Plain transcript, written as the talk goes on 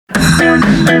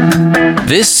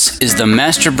This is the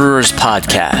Master Brewers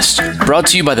Podcast, brought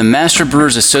to you by the Master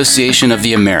Brewers Association of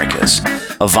the Americas,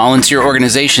 a volunteer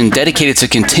organization dedicated to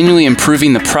continually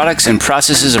improving the products and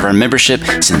processes of our membership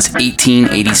since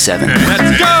 1887.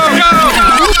 Let's go!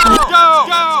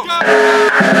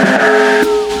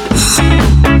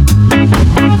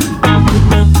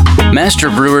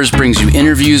 Master Brewers brings you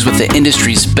interviews with the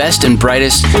industry's best and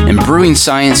brightest in brewing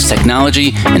science,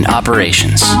 technology, and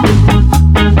operations.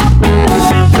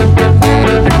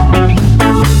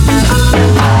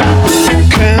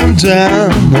 Calm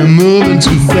down, I'm moving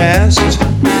too fast.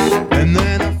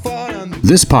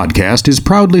 This podcast is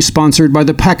proudly sponsored by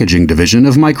the packaging division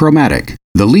of Micromatic,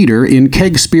 the leader in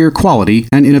keg spear quality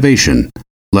and innovation.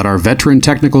 Let our veteran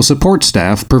technical support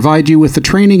staff provide you with the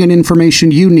training and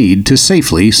information you need to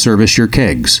safely service your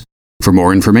kegs. For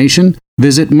more information,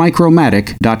 visit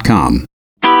micromatic.com.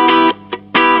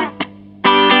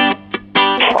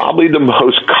 Probably the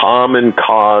most common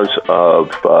cause of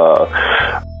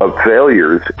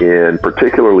failures in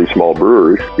particularly small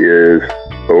brewers is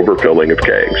overfilling of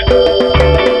kegs.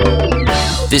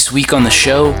 This week on the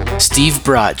show, Steve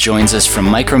Brott joins us from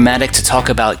Micromatic to talk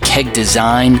about keg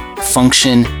design,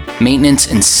 function,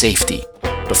 maintenance, and safety.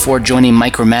 Before joining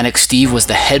Micromatic, Steve was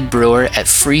the head brewer at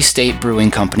Free State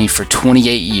Brewing Company for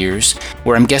 28 years,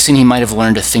 where I'm guessing he might have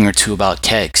learned a thing or two about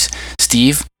kegs.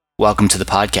 Steve, welcome to the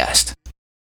podcast.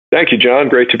 Thank you, John.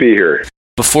 Great to be here.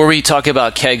 Before we talk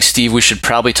about kegs, Steve, we should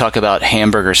probably talk about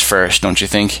hamburgers first, don't you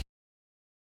think?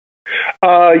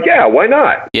 Yeah, why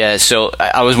not? Yeah, so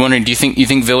I was wondering, do you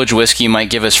think Village Whiskey might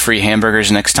give us free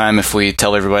hamburgers next time if we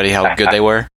tell everybody how good they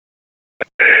were?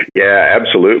 Yeah,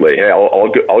 absolutely. Hey,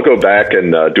 I'll go back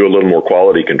and do a little more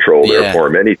quality control there for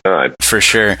them anytime. For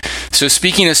sure. So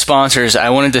speaking of sponsors, I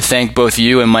wanted to thank both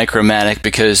you and Micromatic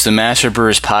because the Master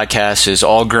Brewers Podcast is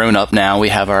all grown up now. We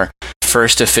have our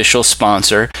first official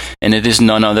sponsor, and it is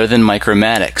none other than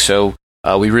Micromatic. So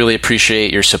we really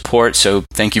appreciate your support. So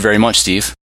thank you very much,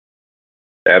 Steve.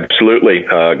 Absolutely.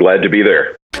 Glad to be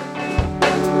there.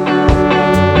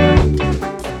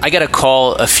 I got a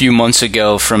call a few months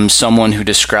ago from someone who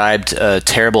described a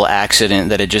terrible accident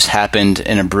that had just happened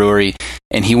in a brewery,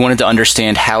 and he wanted to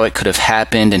understand how it could have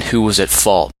happened and who was at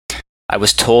fault. I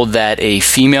was told that a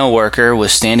female worker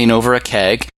was standing over a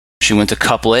keg. She went to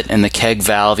couple it, and the keg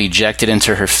valve ejected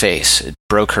into her face. It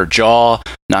broke her jaw,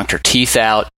 knocked her teeth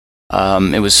out.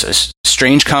 It was a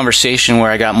strange conversation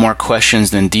where I got more questions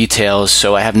than details,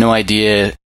 so I have no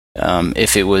idea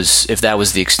if that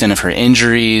was the extent of her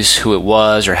injuries, who it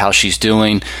was, or how she's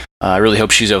doing. I really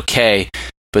hope she's okay.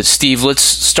 But Steve, let's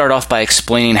start off by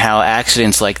explaining how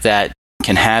accidents like that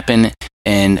can happen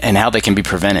and how they can be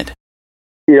prevented.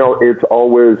 You know,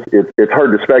 it's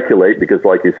hard to speculate because,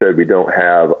 like you said, we don't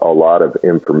have a lot of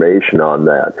information on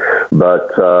that.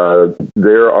 But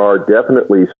there are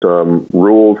definitely some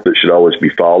rules that should always be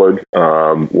followed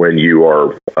when you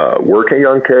are working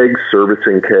on kegs,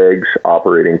 servicing kegs,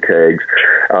 operating kegs.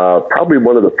 Probably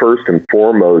one of the first and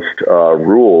foremost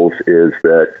rules is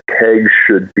that kegs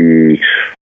should be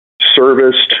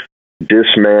serviced,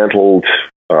 dismantled,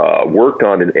 worked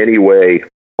on in any way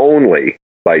only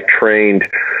by trained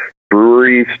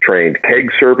breweries, trained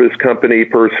keg service company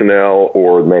personnel,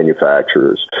 or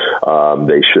manufacturers.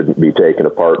 They shouldn't be taken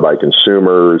apart by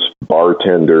consumers,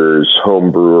 bartenders,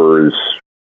 home brewers,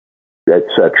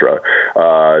 etc.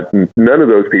 None of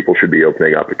those people should be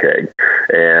opening up a keg.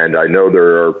 And I know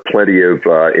there are plenty of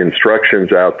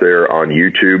instructions out there on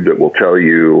YouTube that will tell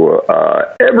you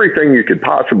everything you could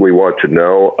possibly want to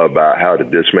know about how to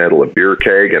dismantle a beer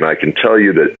keg. And I can tell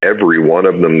you that every one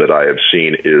of them that I have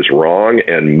seen is wrong,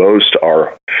 and most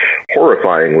are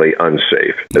horrifyingly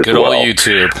unsafe as Good well. old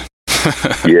YouTube.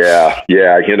 Yeah.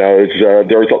 You know,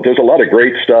 there's a lot of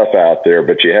great stuff out there,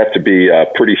 but you have to be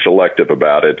pretty selective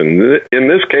about it. And in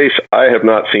this case, I have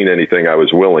not seen anything I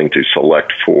was willing to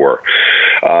select for.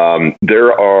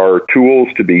 There are tools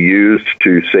to be used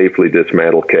to safely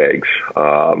dismantle kegs.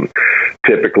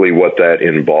 Typically, what that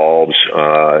involves,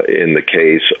 in the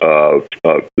case of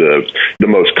the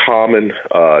most common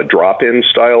drop-in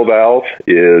style valve,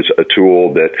 is a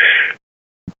tool that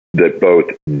both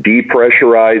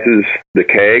depressurizes the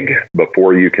keg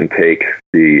before you can take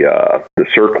the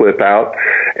circlip out,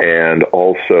 and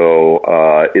also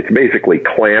it's basically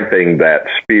clamping that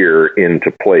spear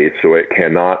into place so it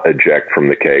cannot eject from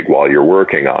the keg while you're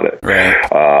working on it.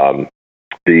 Right.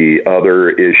 The other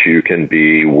issue can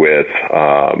be with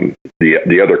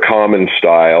the other common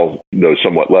style, though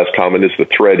somewhat less common, is the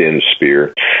thread-in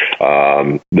spear.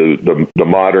 The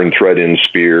modern thread-in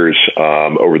spears,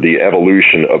 over the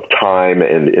evolution of time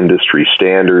and industry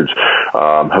standards,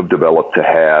 have developed to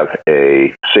have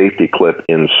a safety clip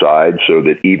inside, so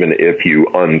that even if you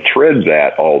unthread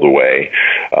that all the way,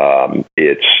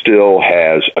 it still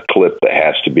has a clip that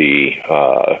has to be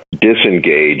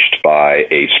disengaged by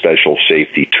a special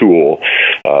safety tool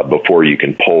before you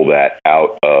can pull that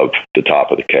out of the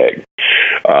top of the keg.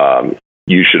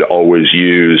 You should always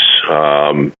use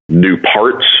new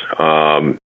parts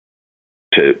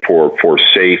for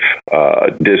safe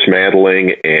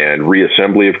dismantling and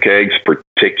reassembly of kegs,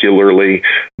 particularly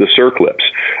the circlips.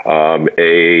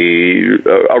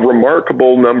 A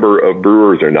remarkable number of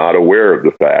brewers are not aware of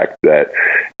the fact that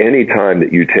any time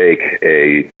that you take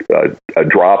a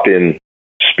drop-in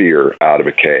spear out of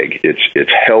a keg,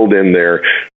 it's held in there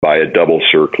by a double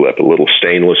circlip, a little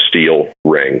stainless steel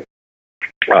ring.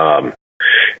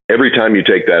 Every time you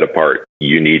take that apart,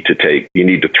 you need to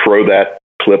throw that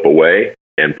clip away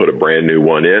and put a brand new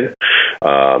one in.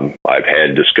 I've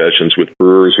had discussions with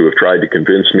brewers who have tried to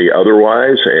convince me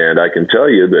otherwise, and I can tell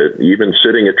you that even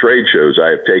sitting at trade shows, I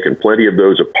have taken plenty of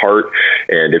those apart.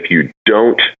 And if you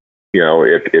don't,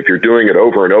 if you're doing it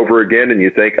over and over again and you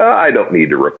think, I don't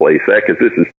need to replace that because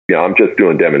this is, I'm just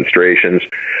doing demonstrations,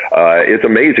 it's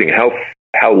amazing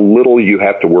how little you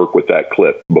have to work with that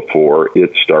clip before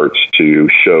it starts to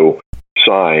show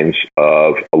signs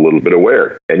of a little bit of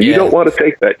wear, and you don't want to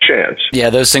take that chance. Yeah,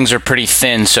 those things are pretty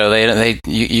thin, so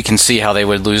you can see how they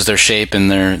would lose their shape and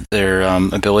their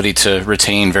ability to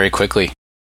retain very quickly.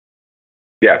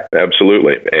 Yeah,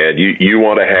 absolutely. And you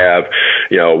want to have,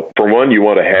 for one, you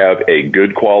want to have a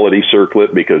good quality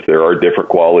circlip, because there are different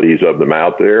qualities of them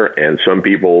out there, and some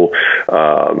people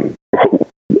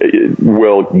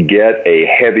will get a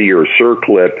heavier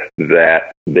circlip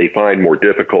that they find more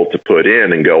difficult to put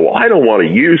in and go, well, I don't want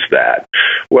to use that.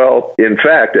 Well, in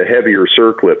fact, a heavier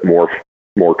circlip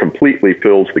more completely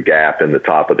fills the gap in the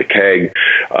top of the keg,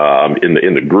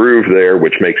 in the groove there,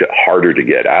 which makes it harder to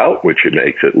get out, which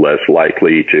makes it less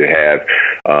likely to have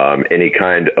any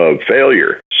kind of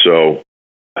failure. So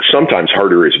sometimes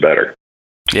harder is better.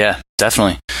 Yeah,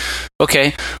 definitely.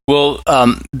 Okay, well,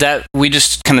 that we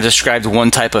just kind of described one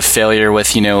type of failure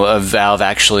with, a valve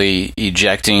actually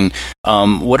ejecting.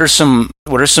 What are some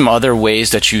other ways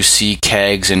that you see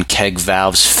kegs and keg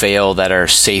valves fail that are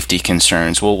safety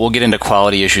concerns? We'll get into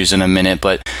quality issues in a minute,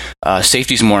 but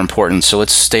safety is more important. So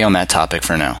let's stay on that topic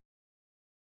for now.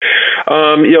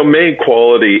 Main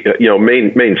quality,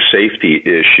 main safety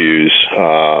issues,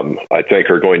 I think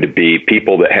are going to be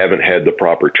people that haven't had the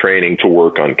proper training to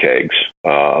work on kegs.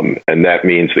 And that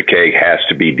means the keg has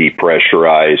to be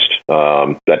depressurized.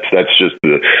 That's just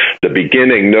the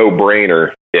beginning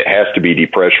no-brainer. It has to be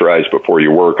depressurized before you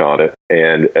work on it.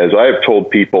 And as I've told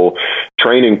people,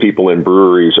 training people in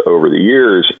breweries over the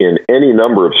years in any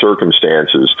number of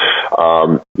circumstances,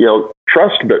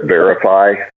 trust but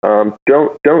verify.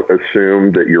 Don't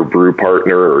assume that your brew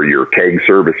partner or your keg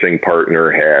servicing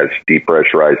partner has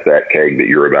depressurized that keg that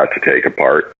you're about to take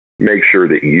apart. Make sure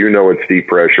that you know it's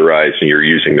depressurized and you're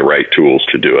using the right tools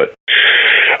to do it.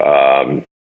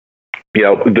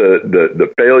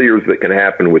 The failures that can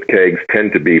happen with kegs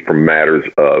tend to be from matters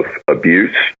of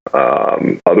abuse.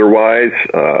 Otherwise,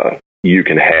 you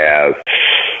can have,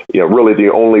 really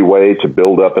the only way to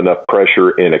build up enough pressure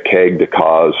in a keg to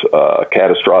cause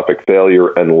catastrophic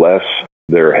failure, unless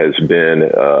there has been,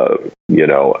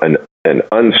 an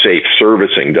unsafe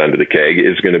servicing done to the keg,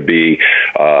 is going to be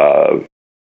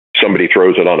somebody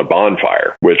throws it on a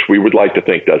bonfire, which we would like to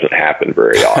think doesn't happen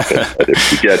very often. But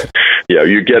if you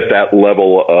get that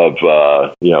level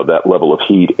of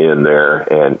heat in there,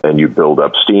 and you build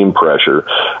up steam pressure,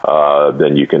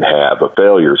 then you can have a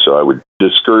failure. So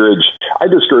I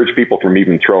discourage people from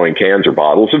even throwing cans or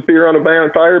bottles of beer on a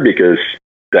bonfire, because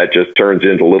that just turns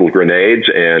into little grenades,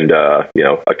 and a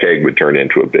keg would turn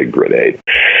into a big grenade.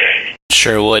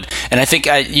 Sure would. And I think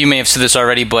you may have said this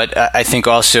already, but I think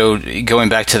also going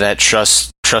back to that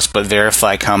trust but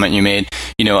verify comment you made,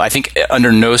 I think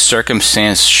under no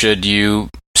circumstance should you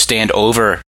stand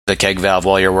over the keg valve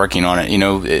while you're working on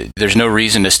it. There's no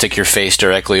reason to stick your face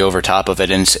directly over top of it.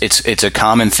 And it's a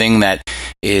common thing that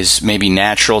is maybe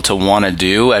natural to want to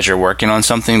do as you're working on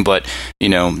something, but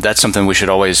that's something we should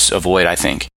always avoid, I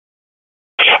think.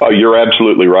 Oh, you're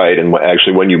absolutely right. And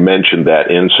actually, when you mentioned that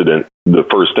incident, the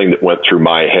first thing that went through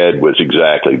my head was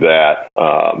exactly that.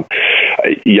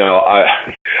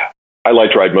 I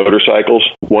like to ride motorcycles.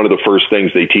 One of the first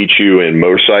things they teach you in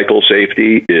motorcycle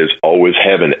safety is always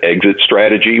have an exit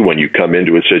strategy when you come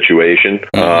into a situation.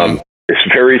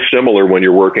 It's very similar when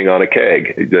you're working on a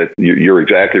keg. That you're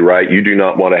exactly right. You do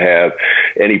not want to have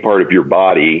any part of your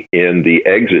body in the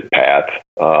exit path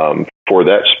for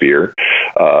that spear,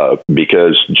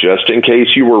 because just in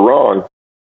case you were wrong,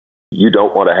 you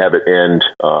don't want to have it end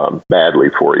badly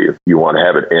for you. You want to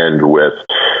have it end with,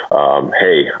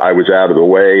 hey, I was out of the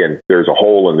way and there's a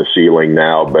hole in the ceiling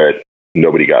now, but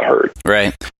nobody got hurt.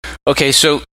 Right. Okay,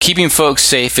 so keeping folks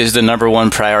safe is the number one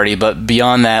priority, but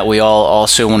beyond that, we all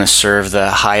also want to serve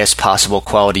the highest possible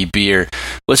quality beer.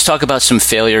 Let's talk about some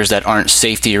failures that aren't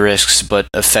safety risks, but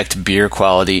affect beer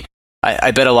quality.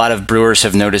 I bet a lot of brewers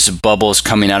have noticed bubbles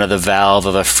coming out of the valve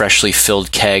of a freshly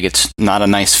filled keg. It's not a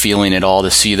nice feeling at all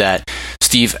to see that.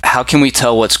 Steve, how can we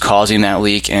tell what's causing that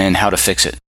leak and how to fix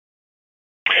it?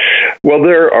 Well,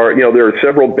 there are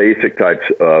several basic types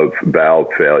of valve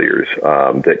failures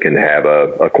that can have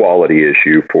a quality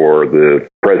issue for the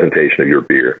presentation of your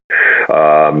beer.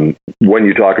 When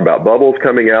you talk about bubbles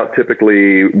coming out,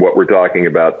 typically what we're talking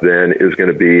about then is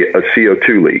going to be a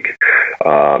CO2 leak.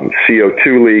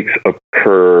 CO2 leaks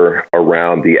occur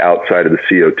around the outside of the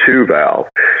CO2 valve,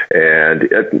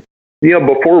 and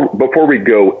before we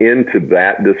go into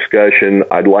that discussion,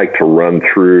 I'd like to run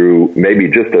through maybe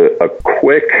just a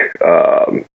quick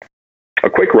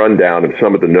rundown of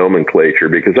some of the nomenclature,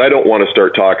 because I don't want to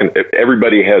start talking.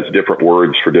 Everybody has different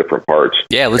words for different parts.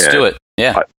 Yeah, let's do it.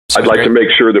 Yeah, I'd like to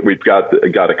make sure that we've got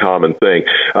a common thing.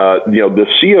 The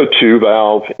CO2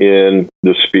 valve in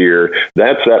the spear,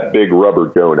 that's that big rubber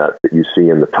donut that you see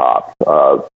in the top.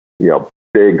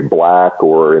 Big black,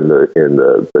 or in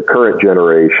the current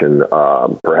generation,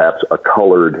 perhaps a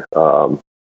colored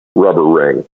rubber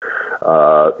ring.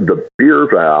 The beer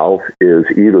valve is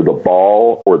either the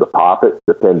ball or the poppet,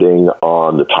 depending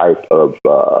on the type of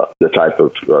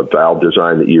valve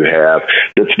design that you have.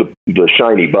 That's the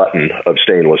shiny button of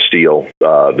stainless steel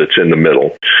that's in the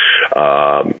middle.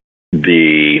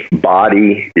 The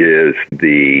body is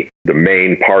the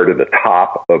main part of the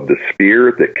top of the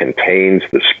spear that contains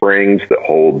the springs that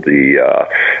hold the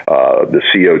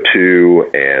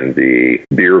CO2 and the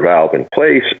beer valve in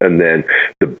place, and then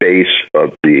the base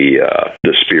of the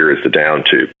spear is the down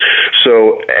tube.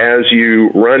 So as you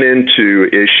run into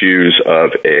issues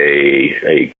of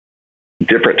a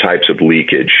different types of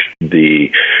leakage,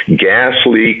 the gas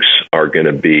leaks are going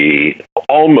to be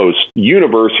almost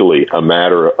universally a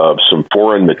matter of some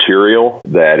foreign material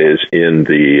that is in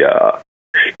the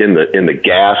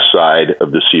gas side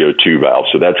of the CO2 valve.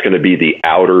 So that's going to be the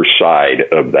outer side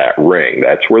of that ring.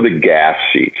 That's where the gas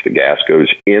seats. The gas goes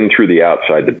in through the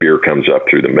outside. The beer comes up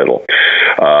through the middle.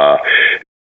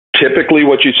 Typically,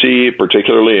 what you see,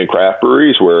 particularly in craft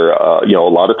breweries, where a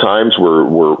lot of times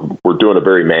we're doing a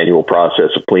very manual process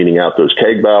of cleaning out those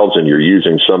keg valves, and you're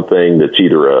using something that's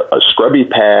either a scrubby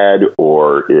pad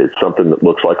or it's something that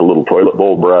looks like a little toilet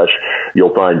bowl brush.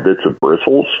 You'll find bits of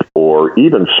bristles or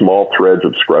even small threads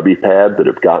of scrubby pad that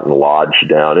have gotten lodged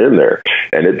down in there,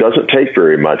 and it doesn't take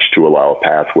very much to allow a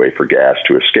pathway for gas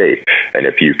to escape. And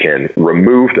if you can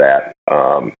remove that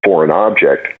foreign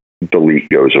object, the leak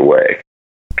goes away.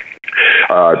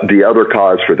 The other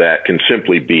cause for that can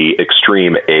simply be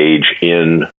extreme age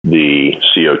in the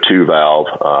CO2 valve.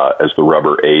 As the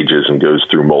rubber ages and goes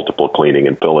through multiple cleaning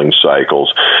and filling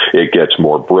cycles, it gets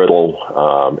more brittle,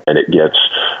 and it gets,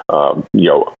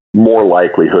 more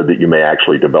likelihood that you may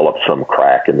actually develop some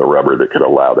crack in the rubber that could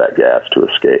allow that gas to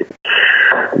escape.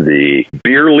 The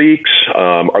beer leaks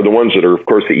are the ones that are, of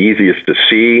course, the easiest to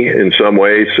see in some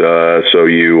ways. So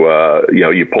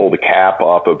you pull the cap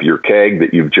off of your keg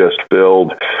that you've just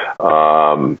filled,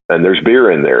 and there's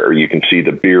beer in there. You can see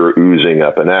the beer oozing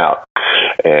up and out,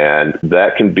 and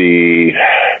that can be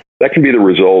the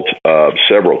result of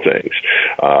several things.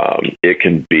 It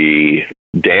can be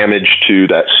damage to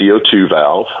that CO2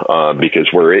 valve, because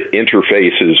where it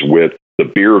interfaces with the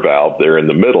beer valve there in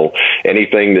the middle,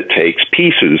 anything that takes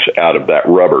pieces out of that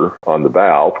rubber on the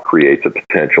valve creates a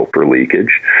potential for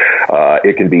leakage.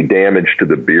 It can be damage to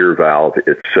the beer valve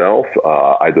itself.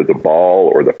 Either the ball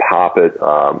or the poppet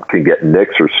can get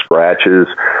nicks or scratches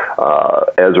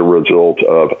as a result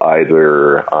of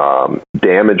either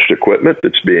damaged equipment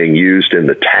that's being used in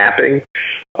the tapping,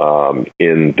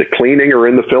 in the cleaning, or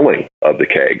in the filling of the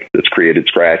keg that's created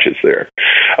scratches there.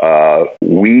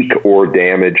 Weak or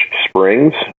damaged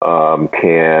springs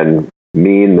can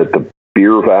mean that the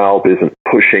beer valve isn't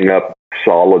pushing up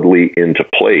solidly into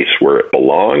place where it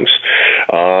belongs.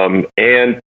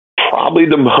 And probably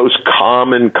the most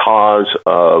common cause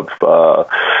of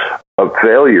of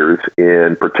failures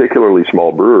in particularly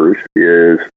small brewers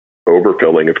is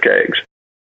overfilling of kegs.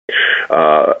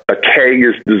 A keg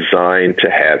is designed to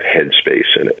have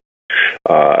headspace in it,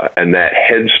 and that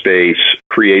headspace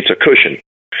creates a cushion.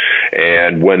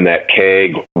 And when that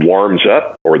keg warms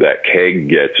up or that keg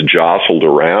gets jostled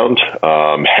around,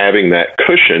 having that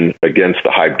cushion against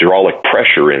the hydraulic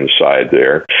pressure inside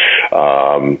there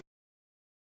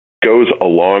goes a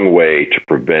long way to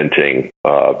preventing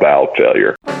valve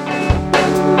failure.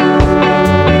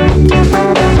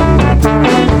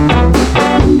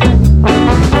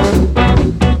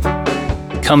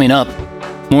 Coming up,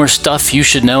 more stuff you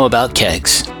should know about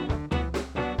kegs.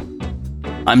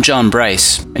 I'm John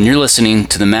Bryce, and you're listening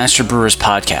to the Master Brewers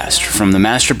Podcast from the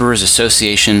Master Brewers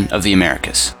Association of the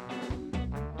Americas.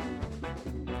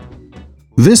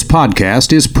 This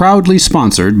podcast is proudly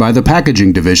sponsored by the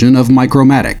packaging division of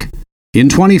Micromatic. In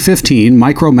 2015,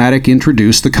 Micromatic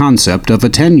introduced the concept of a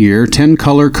 10-year,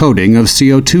 10-color coating of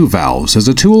CO2 valves as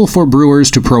a tool for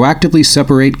brewers to proactively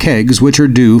separate kegs which are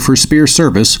due for spear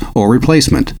service or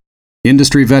replacement.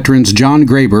 Industry veterans John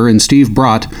Graber and Steve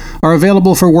Brott are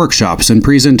available for workshops and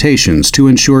presentations to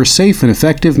ensure safe and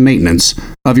effective maintenance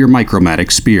of your Micromatic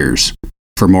spears.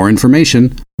 For more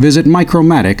information, visit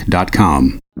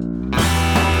micromatic.com.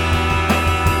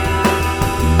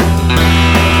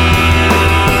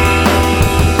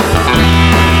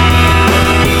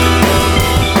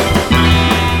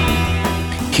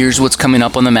 Here's what's coming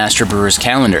up on the Master Brewers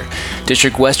calendar.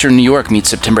 District Western New York meets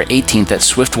September 18th at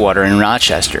Swiftwater in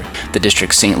Rochester. The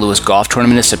District St. Louis Golf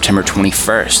Tournament is September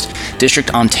 21st.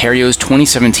 District Ontario's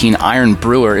 2017 Iron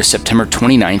Brewer is September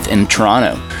 29th in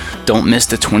Toronto. Don't miss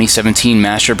the 2017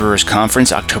 Master Brewers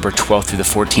Conference, October 12th through the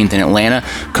 14th in Atlanta.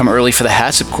 Come early for the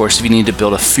HACCP course if you need to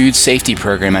build a food safety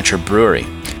program at your brewery.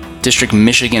 District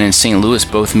Michigan and St. Louis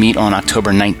both meet on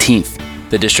October 19th.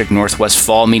 The District Northwest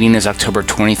Fall Meeting is October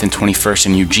 20th and 21st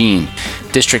in Eugene.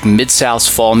 District Mid-South's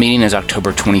Fall Meeting is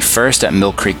October 21st at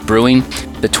Mill Creek Brewing.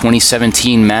 The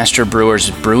 2017 Master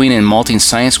Brewers Brewing and Malting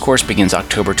Science course begins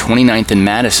October 29th in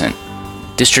Madison.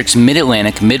 Districts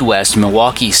Mid-Atlantic, Midwest,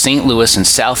 Milwaukee, St. Louis, and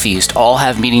Southeast all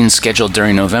have meetings scheduled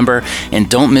during November, and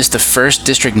don't miss the first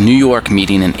District New York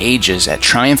meeting in ages at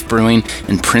Triumph Brewing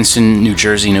in Princeton, New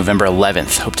Jersey, November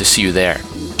 11th. Hope to see you there.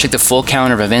 Check the full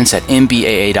calendar of events at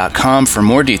mbaa.com for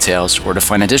more details or to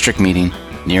find a district meeting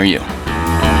near you.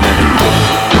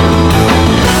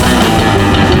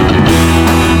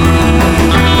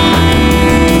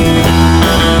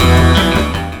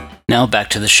 Now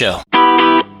back to the show.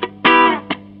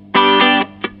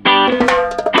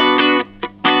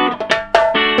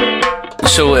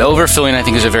 So overfilling, I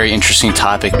think, is a very interesting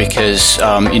topic because,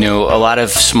 a lot of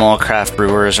small craft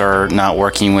brewers are not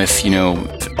working with,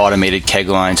 automated keg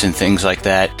lines and things like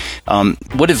that.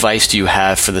 What advice do you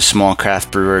have for the small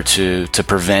craft brewer to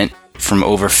prevent from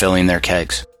overfilling their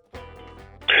kegs?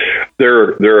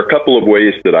 There are a couple of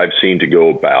ways that I've seen to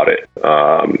go about it.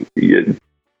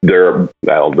 There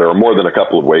are more than a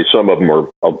couple of ways. Some of them are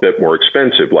a bit more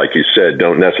expensive, like you said,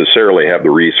 don't necessarily have the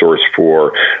resource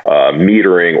for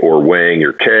metering or weighing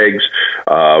your kegs.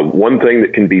 One thing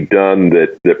that can be done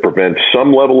that prevents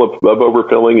some level of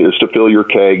overfilling is to fill your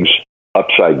kegs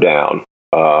upside down.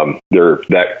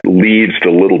 That leaves a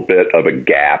little bit of a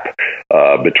gap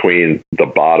between the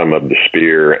bottom of the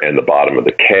spear and the bottom of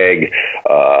the keg,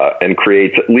 and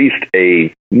creates at least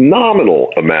a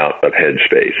nominal amount of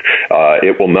headspace.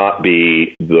 It will not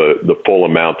be the full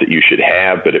amount that you should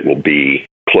have, but it will be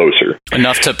closer.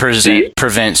 Enough to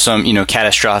prevent some,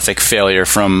 catastrophic failure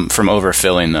from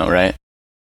overfilling, though, right?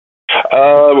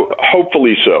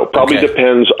 Hopefully so. Probably Okay.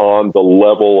 depends on the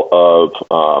level of,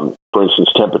 for instance,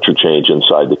 temperature change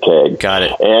inside the keg. Got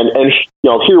it. And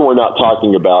here we're not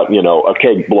talking about, a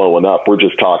keg blowing up. We're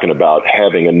just talking about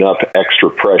having enough extra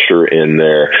pressure in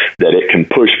there that it can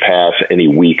push past any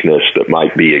weakness that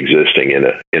might be existing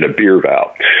in a beer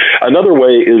valve. Another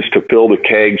way is to fill the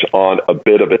kegs on a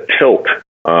bit of a tilt.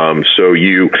 So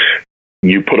you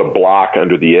put a block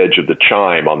under the edge of the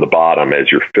chime on the bottom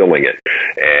as you're filling it,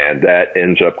 and that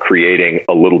ends up creating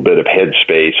a little bit of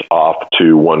headspace off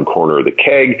to one corner of the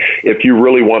keg. If you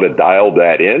really want to dial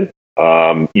that in,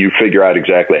 you figure out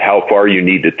exactly how far you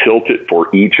need to tilt it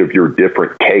for each of your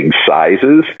different keg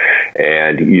sizes,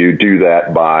 and you do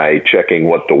that by checking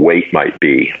what the weight might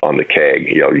be on the keg.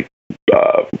 You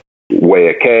weigh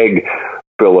a keg,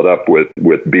 fill it up with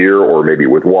beer or maybe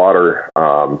with water,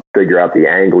 figure out the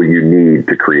angle you need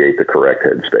to create the correct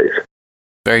headspace.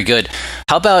 Very good.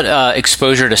 How about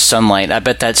exposure to sunlight? I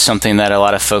bet that's something that a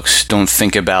lot of folks don't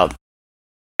think about.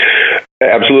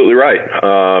 Absolutely right.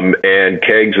 And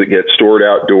kegs that get stored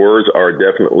outdoors are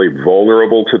definitely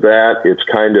vulnerable to that. It's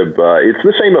kind of, it's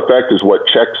the same effect as what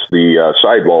checks the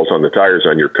sidewalls on the tires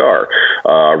on your car.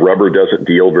 Rubber doesn't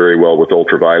deal very well with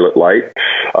ultraviolet light.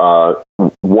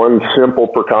 One simple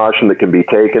precaution that can be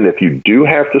taken if you do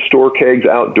have to store kegs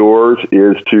outdoors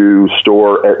is to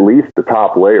store at least the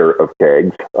top layer of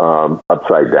kegs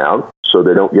upside down so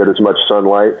they don't get as much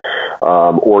sunlight,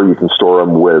 or you can store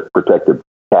them with protective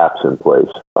caps in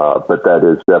place. But that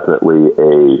is definitely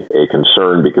a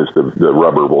concern because the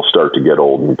rubber will start to get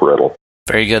old and brittle.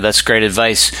 Very good. That's great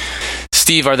advice.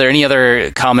 Steve, are there any other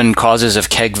common causes of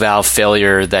keg valve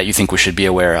failure that you think we should be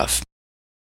aware of?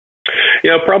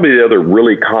 Probably the other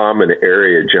really common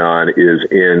area, John, is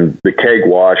in the keg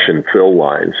wash and fill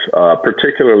lines,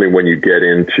 particularly when you get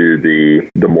into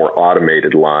the more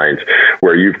automated lines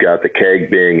where you've got the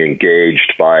keg being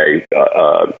engaged by,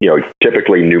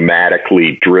 typically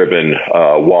pneumatically driven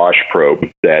wash probe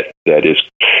that is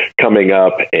coming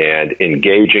up and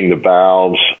engaging the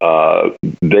valves.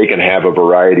 They can have a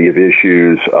variety of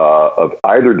issues of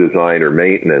either design or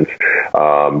maintenance.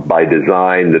 By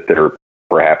design, that they're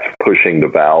perhaps pushing the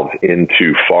valves in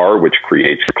too far, which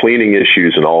creates cleaning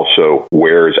issues and also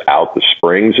wears out the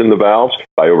springs in the valves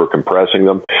by overcompressing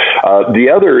them. The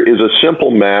other is a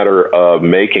simple matter of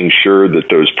making sure that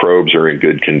those probes are in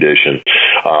good condition.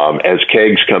 As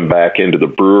kegs come back into the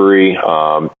brewery,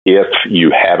 if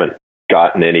you haven't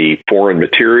gotten any foreign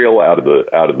material out of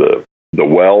the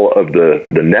well of the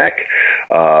neck,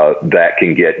 that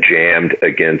can get jammed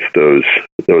against those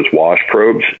wash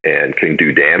probes and can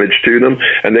do damage to them,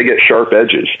 and they get sharp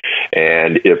edges.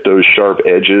 And if those sharp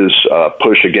edges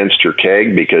push against your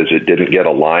keg because it didn't get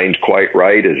aligned quite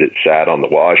right as it sat on the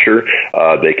washer,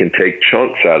 they can take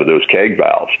chunks out of those keg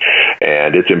valves.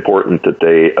 And it's important that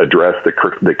they address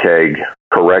the keg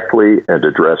correctly and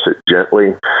address it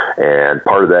gently. And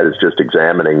part of that is just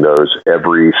examining those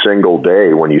every single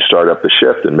day when you start up the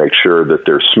shift and make sure that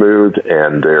they're smooth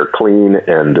and they're clean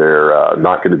and they're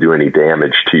not going to do any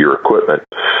damage to your equipment.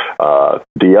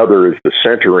 The other is the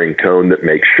centering cone that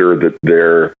makes sure that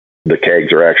the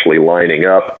kegs are actually lining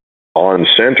up on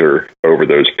center over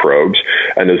those probes.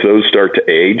 And as those start to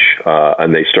age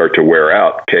and they start to wear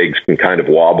out, kegs can kind of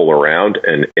wobble around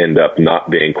and end up not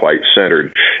being quite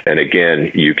centered. And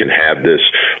again, you can have this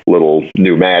little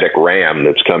pneumatic ram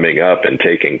that's coming up and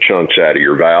taking chunks out of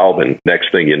your valve. And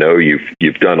next thing you know,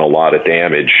 you've done a lot of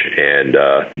damage and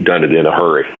done it in a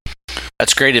hurry.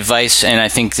 That's great advice, and I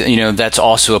think that's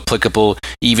also applicable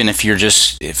even if you're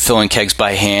just filling kegs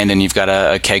by hand and you've got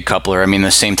a keg coupler. I mean,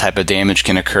 the same type of damage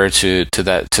can occur to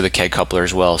the keg coupler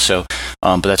as well. So,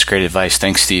 but that's great advice.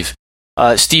 Thanks, Steve.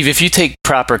 Steve, if you take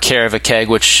proper care of a keg,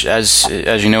 which, as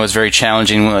you know, is very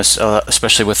challenging,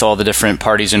 especially with all the different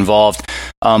parties involved,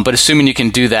 but assuming you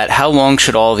can do that, how long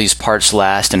should all these parts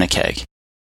last in a keg?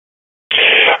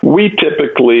 We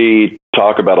typically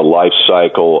talk about a life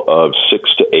cycle of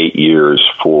 6 to 8 years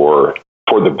for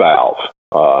the valve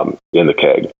in the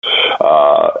keg.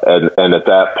 And at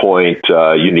that point,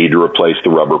 you need to replace the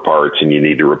rubber parts and you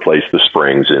need to replace the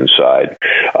springs inside.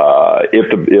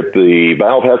 If the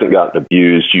valve hasn't gotten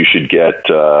abused, you should get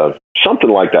something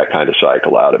like that kind of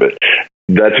cycle out of it.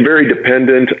 That's very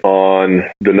dependent on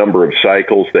the number of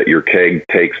cycles that your keg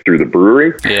takes through the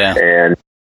brewery. Yeah. And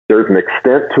there's an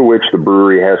extent to which the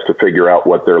brewery has to figure out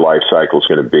what their life cycle is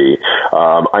going to be.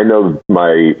 I know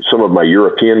some of my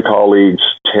European colleagues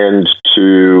tend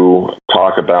to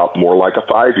talk about more like a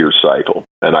 5-year cycle.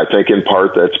 And I think in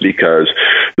part that's because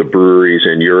the breweries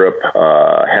in Europe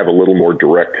have a little more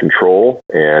direct control,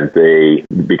 and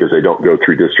because they don't go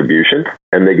through distribution,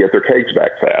 and they get their kegs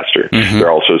back faster. Mm-hmm.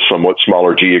 They're also somewhat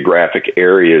smaller geographic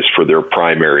areas for their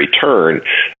primary turn,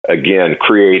 again,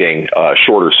 creating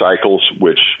shorter cycles,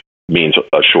 which means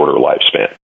a shorter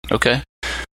lifespan. Okay.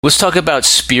 Let's talk about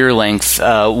spear length.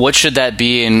 What should that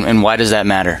be, and why does that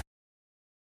matter?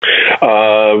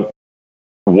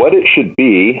 What it should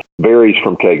be varies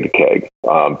from keg to keg.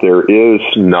 There is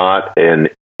not an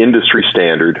industry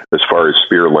standard as far as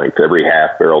spear length. Every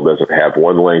half barrel doesn't have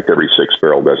one length. Every 6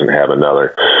 barrel doesn't have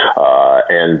another.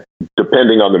 And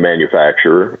depending on the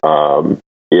manufacturer,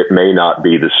 it may not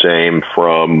be the same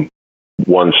from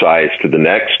one size to the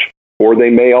next, or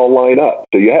they may all line up.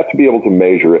 So you have to be able to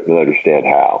measure it and understand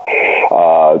how.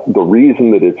 The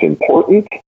reason that it's important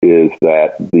is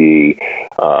that the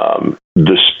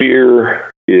spear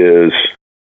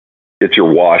it's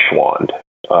your wash wand.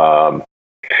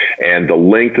 And the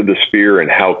length of the spear and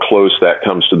how close that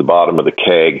comes to the bottom of the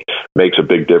keg makes a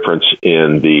big difference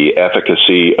in the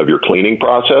efficacy of your cleaning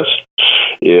process.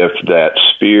 if that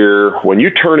spear, when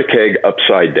you turn a keg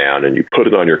upside down and you put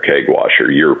it on your keg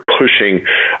washer, you're pushing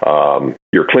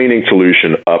your cleaning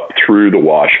solution up through the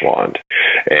wash wand,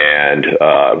 and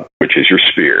which is your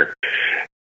spear.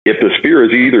 If the spear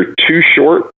is either too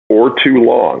short or too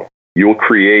long, you'll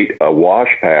create a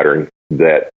wash pattern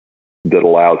that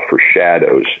allows for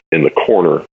shadows in the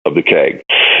corner of the keg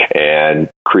and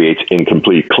creates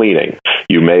incomplete cleaning.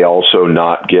 You may also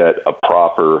not get a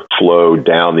proper flow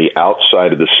down the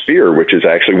outside of the spear, which is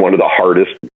actually one of the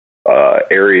hardest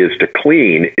areas to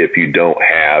clean if you don't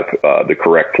have the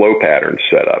correct flow pattern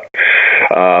set up.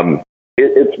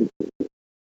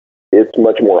 It's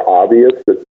much more obvious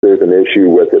that there's an issue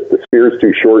with it. If the spear's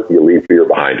too short, you leave beer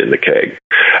behind in the keg.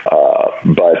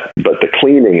 But the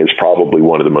cleaning is probably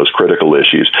one of the most critical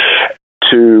issues.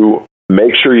 To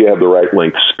make sure you have the right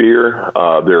length spear,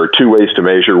 there are two ways to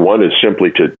measure. One is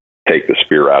simply to take the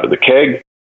spear out of the keg,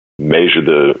 measure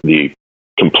the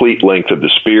complete length of the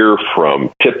spear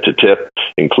from tip to tip,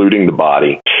 including the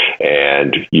body,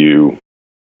 and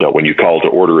when you call to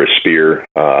order a spear,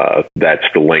 that's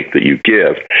the length that you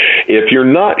give. If you're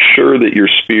not sure that your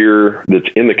spear that's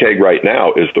in the keg right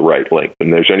now is the right length,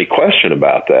 and there's any question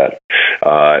about that,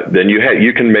 then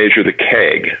you can measure the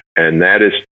keg, and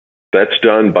that's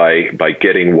done by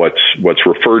getting what's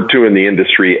referred to in the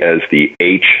industry as the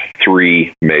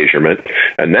H3 measurement,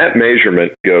 and that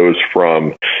measurement goes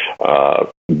from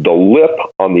the lip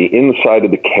on the inside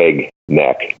of the keg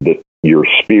neck that your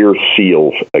spear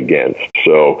seals against.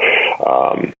 So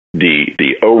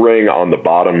the O-ring on the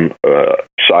bottom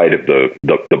side of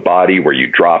the body where you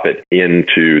drop it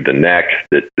into the neck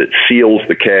that seals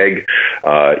the keg,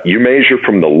 you measure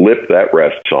from the lip that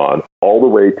rests on all the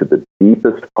way to the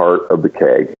deepest part of the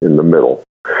keg in the middle.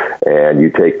 And you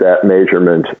take that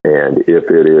measurement, and if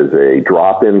it is a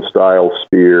drop-in style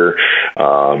spear,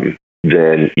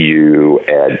 then you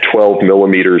add 12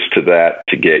 millimeters to that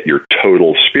to get your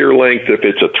total spear length. If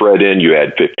it's a thread in, you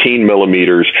add 15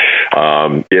 millimeters.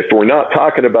 If we're not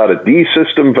talking about a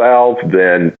D-system valve,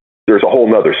 then there's a whole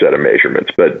nother set of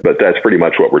measurements, but that's pretty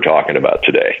much what we're talking about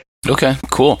today. Okay,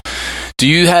 cool. Do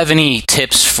you have any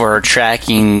tips for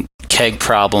tracking keg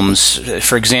problems?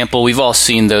 For example, we've all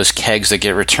seen those kegs that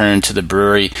get returned to the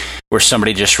brewery where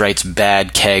somebody just writes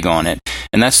bad keg on it.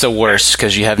 And that's the worst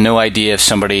because you have no idea if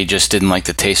somebody just didn't like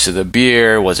the taste of the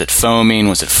beer. Was it foaming?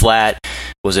 Was it flat?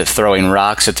 Was it throwing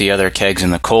rocks at the other kegs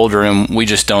in the cold room? We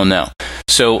just don't know.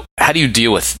 So how do you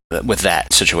deal with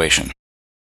that situation?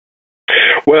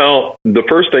 Well, the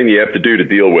first thing you have to do to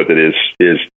deal with it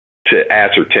is to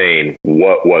ascertain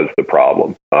what was the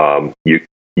problem.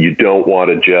 You don't want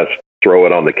to just throw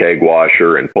it on the keg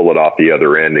washer and pull it off the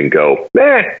other end and go,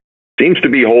 seems to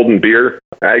be holding beer.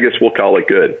 I guess we'll call it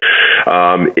good.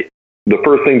 The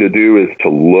first thing to do is to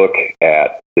look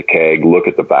at the keg, look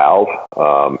at the valve,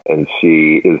 and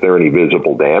see, is there any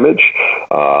visible damage?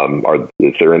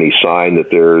 Is there any sign that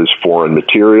there's foreign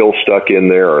material stuck in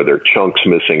there? Are there chunks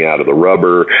missing out of the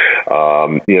rubber?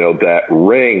 That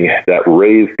ring, that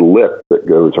raised lip that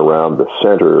goes around the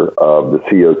center of the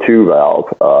CO2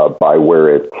 valve by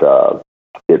where it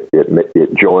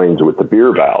joins with the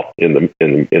beer valve in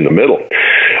the middle.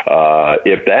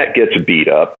 If that gets beat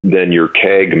up, then your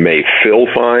keg may fill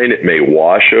fine, it may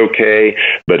wash okay,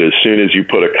 but as soon as you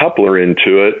put a coupler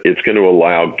into it, it's going to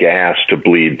allow gas to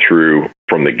bleed through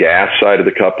from the gas side of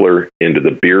the coupler into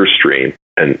the beer stream,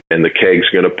 and the keg's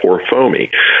going to pour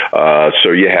foamy.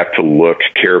 So you have to look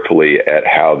carefully at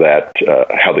how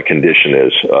the condition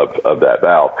is of that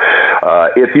valve.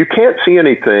 If you can't see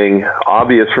anything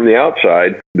obvious from the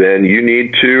outside, then you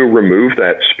need to remove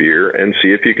that spear and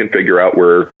see if you can figure out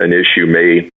where an issue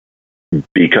may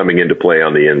be coming into play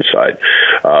on the inside.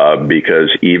 Because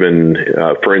even,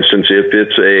 for instance, if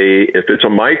it's a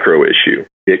micro issue,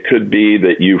 it could be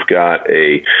that you've got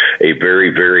a very,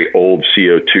 very old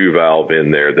CO2 valve in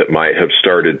there that might have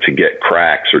started to get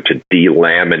cracks or to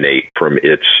delaminate from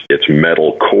its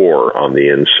metal core on the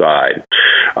inside.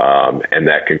 And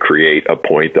that can create a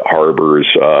point that harbors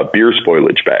beer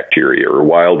spoilage bacteria or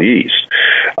wild yeast.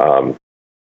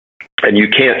 And you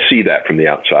can't see that from the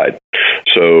outside.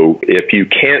 So if you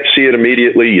can't see it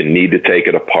immediately, you need to take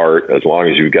it apart. As long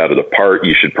as you've got it apart,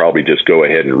 you should probably just go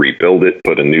ahead and rebuild it,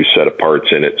 put a new set of parts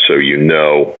in it so you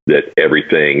know that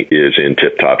everything is in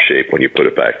tip-top shape when you put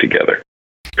it back together.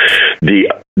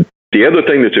 The other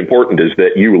thing that's important is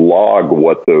that you log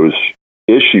what those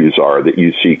issues are that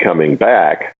you see coming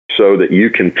back so that you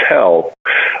can tell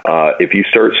if you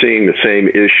start seeing the same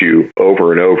issue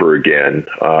over and over again.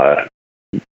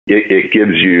 It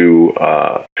gives you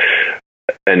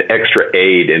an extra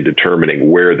aid in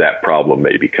determining where that problem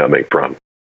may be coming from.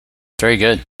 Very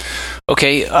good.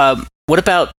 Okay, what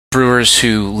about brewers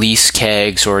who lease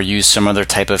kegs or use some other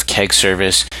type of keg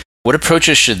service? What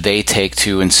approaches should they take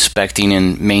to inspecting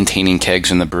and maintaining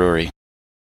kegs in the brewery?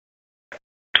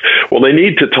 Well, they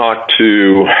need to talk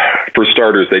to, for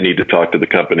starters, they need to talk to the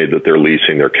company that they're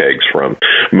leasing their kegs from.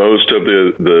 Most of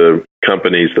the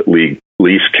companies that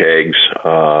lease kegs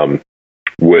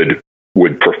would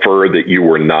prefer that you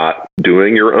were not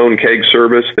doing your own keg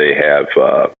service. They have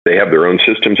their own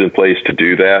systems in place to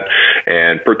do that,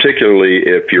 and particularly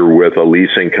if you're with a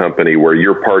leasing company where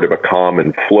you're part of a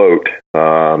common float.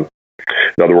 In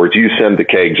other words, you send the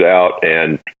kegs out,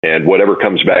 and whatever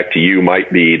comes back to you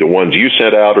might be the ones you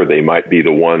sent out, or they might be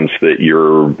the ones that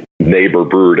your neighbor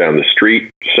brewer down the street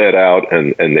sent out,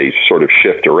 and they sort of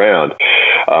shift around.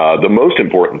 The most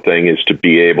important thing is to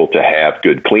be able to have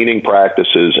good cleaning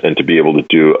practices and to be able to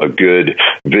do a good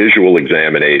visual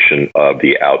examination of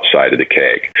the outside of the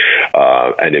keg.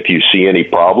 And if you see any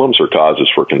problems or causes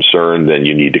for concern, then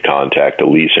you need to contact a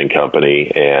leasing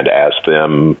company and ask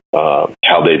them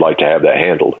how they'd like to have that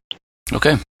handled.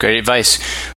 Okay, great advice.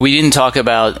 We didn't talk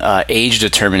about age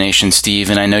determination, Steve,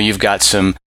 and I know you've got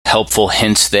some helpful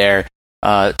hints there.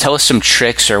 Tell us some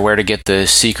tricks or where to get the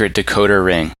secret decoder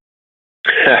ring.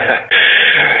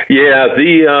 Yeah,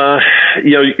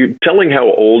 telling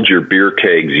how old your beer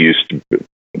kegs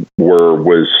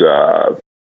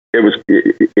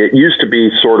it used to be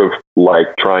sort of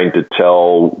like trying to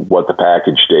tell what the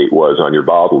package date was on your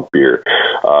bottled beer.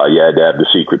 You had to have the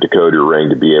secret decoder ring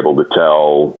to be able to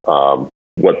tell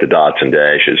what the dots and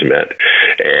dashes meant.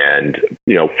 And,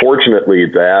 fortunately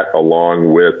that,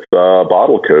 along with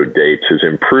bottle code dates, has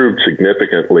improved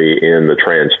significantly in the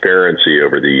transparency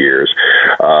over the years.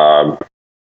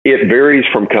 It varies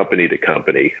from company to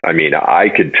company. I mean, I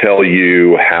could tell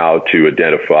you how to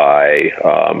identify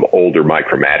older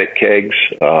Micromatic kegs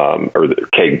or the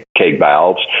keg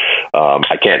valves.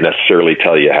 I can't necessarily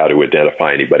tell you how to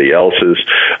identify anybody else's.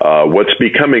 What's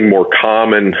becoming more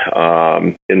common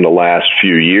in the last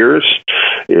few years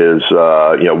is,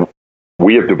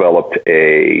 we have developed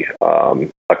a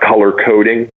color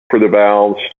coding for the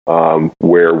valves,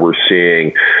 where we're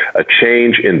seeing a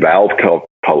change in valve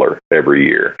color every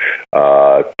year.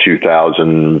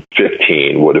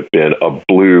 2015 would have been a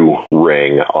blue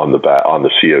ring on the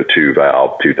CO2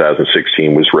 valve.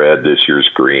 2016 was red. This year's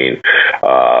green,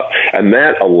 and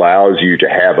that allows you to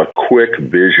have a quick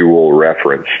visual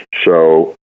reference.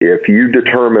 So if you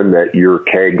determine that your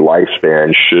keg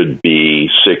lifespan should be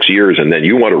 6 years and then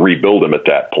you want to rebuild them at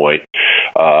that point,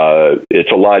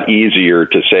 it's a lot easier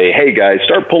to say, hey guys,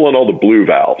 start pulling all the blue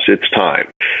valves, it's time,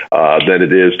 than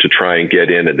it is to try and get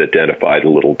in and identify the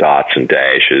little dots and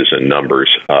dashes and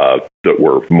numbers that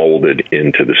were molded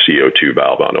into the CO2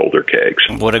 valve on older kegs.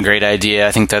 What a great idea.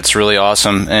 I think that's really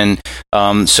awesome. And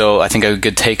so I think a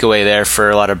good takeaway there for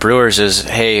a lot of brewers is,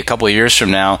 hey, a couple of years from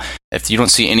now, if you don't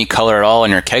see any color at all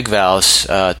in your keg valves,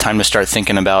 time to start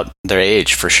thinking about their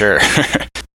age for sure.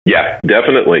 Yeah,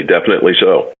 definitely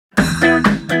so.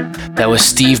 That was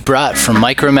Steve Brott from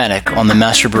Micromatic on the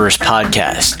Master Brewers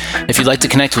podcast. If you'd like to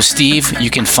connect with Steve, you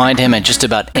can find him at just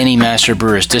about any Master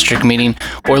Brewers district meeting,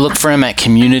 or look for him at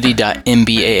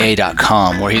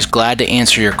community.mbaa.com, where he's glad to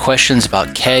answer your questions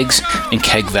about kegs and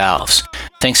keg valves.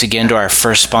 Thanks again to our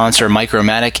first sponsor,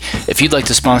 Micromatic. If you'd like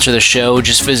to sponsor the show,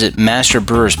 just visit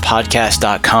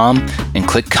masterbrewerspodcast.com and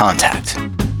click contact.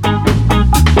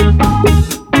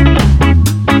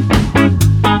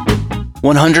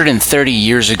 130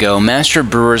 years ago, Master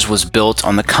Brewers was built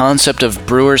on the concept of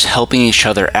brewers helping each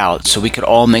other out so we could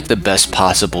all make the best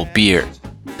possible beer.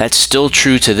 That's still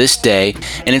true to this day,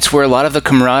 and it's where a lot of the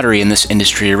camaraderie in this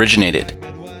industry originated.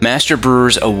 Master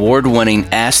Brewers' award-winning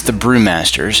Ask the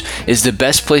Brewmasters is the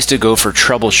best place to go for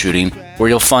troubleshooting, where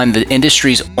you'll find the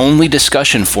industry's only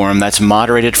discussion forum that's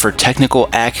moderated for technical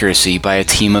accuracy by a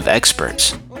team of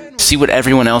experts. See what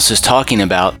everyone else is talking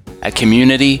about at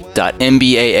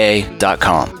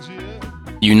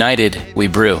community.mbaa.com. United, we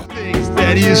brew.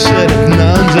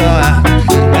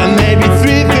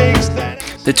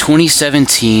 The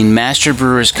 2017 Master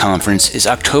Brewers Conference is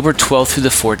October 12th through the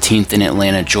 14th in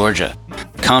Atlanta, Georgia.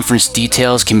 Conference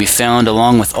details can be found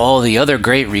along with all the other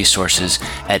great resources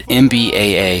at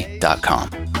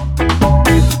mbaa.com.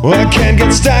 Well, I can't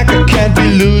get stuck, I can't be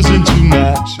losing too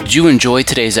much. Did you enjoy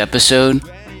today's episode?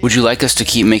 Would you like us to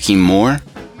keep making more?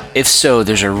 If so,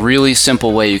 there's a really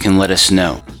simple way you can let us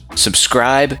know.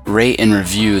 Subscribe, rate, and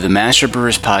review the Master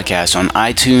Brewers podcast on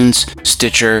iTunes,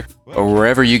 Stitcher, or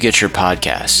wherever you get your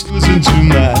podcasts. Losing too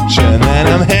much, and then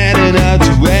I'm heading out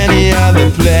to any other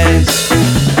place.